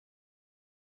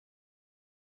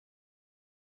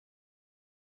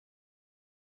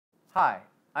Hi,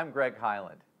 I'm Greg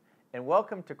Highland, and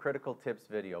welcome to Critical Tips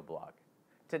video blog.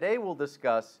 Today we'll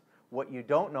discuss what you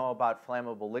don't know about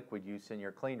flammable liquid use in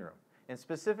your cleanroom, and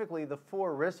specifically the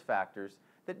 4 risk factors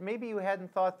that maybe you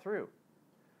hadn't thought through.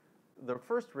 The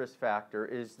first risk factor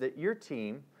is that your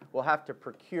team will have to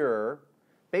procure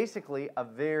basically a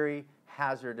very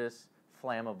hazardous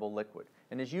flammable liquid.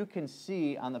 And as you can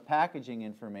see on the packaging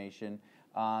information,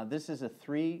 this is a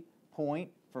 3-point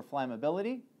for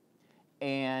flammability,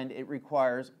 and it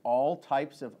requires all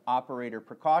types of operator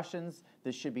precautions.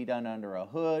 This should be done under a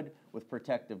hood with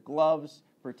protective gloves,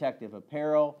 protective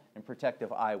apparel, and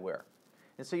protective eyewear.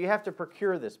 And so you have to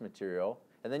procure this material,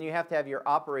 and then you have to have your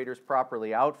operators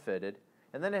properly outfitted,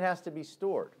 and then it has to be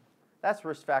stored. That's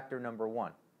risk factor number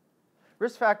 1.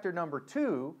 Risk factor number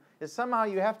 2 is somehow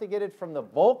you have to get it from the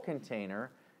bulk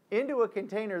container into a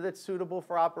container that's suitable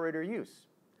for operator use.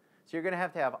 So you're going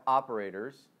to have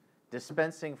operators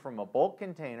dispensing from a bulk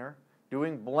container,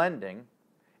 doing blending,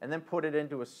 and then put it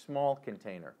into a small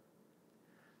container.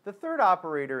 The third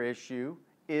operator issue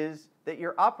is that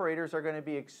your operators are going to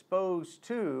be exposed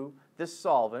to this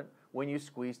solvent when you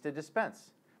squeeze to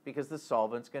dispense, because the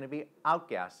solvent's going to be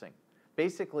outgassing,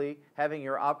 basically having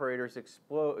your operators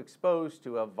exposed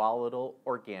to a volatile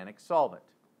organic solvent.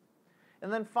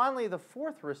 And then finally, the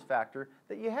fourth risk factor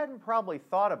that you hadn't probably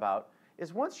thought about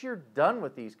is once you're done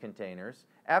with these containers,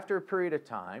 after a period of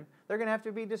time, they're going to have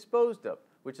to be disposed of,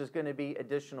 which is going to be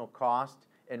additional cost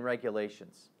and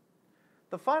regulations.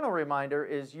 The final reminder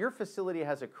is your facility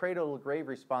has a cradle-to-grave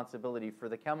responsibility for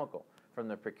the chemical, from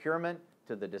the procurement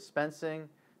to the dispensing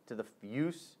to the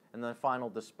use and the final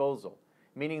disposal,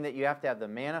 meaning that you have to have the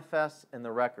manifests and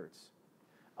the records.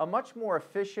 A much more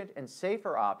efficient and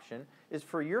safer option is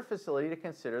for your facility to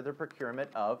consider the procurement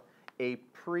of a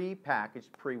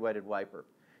pre-packaged, pre-wetted wiper.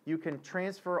 You can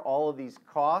transfer all of these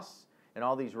costs and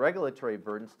all these regulatory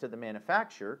burdens to the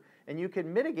manufacturer, and you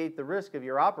can mitigate the risk of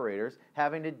your operators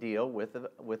having to deal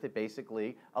with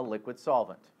basically a liquid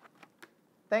solvent.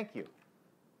 Thank you.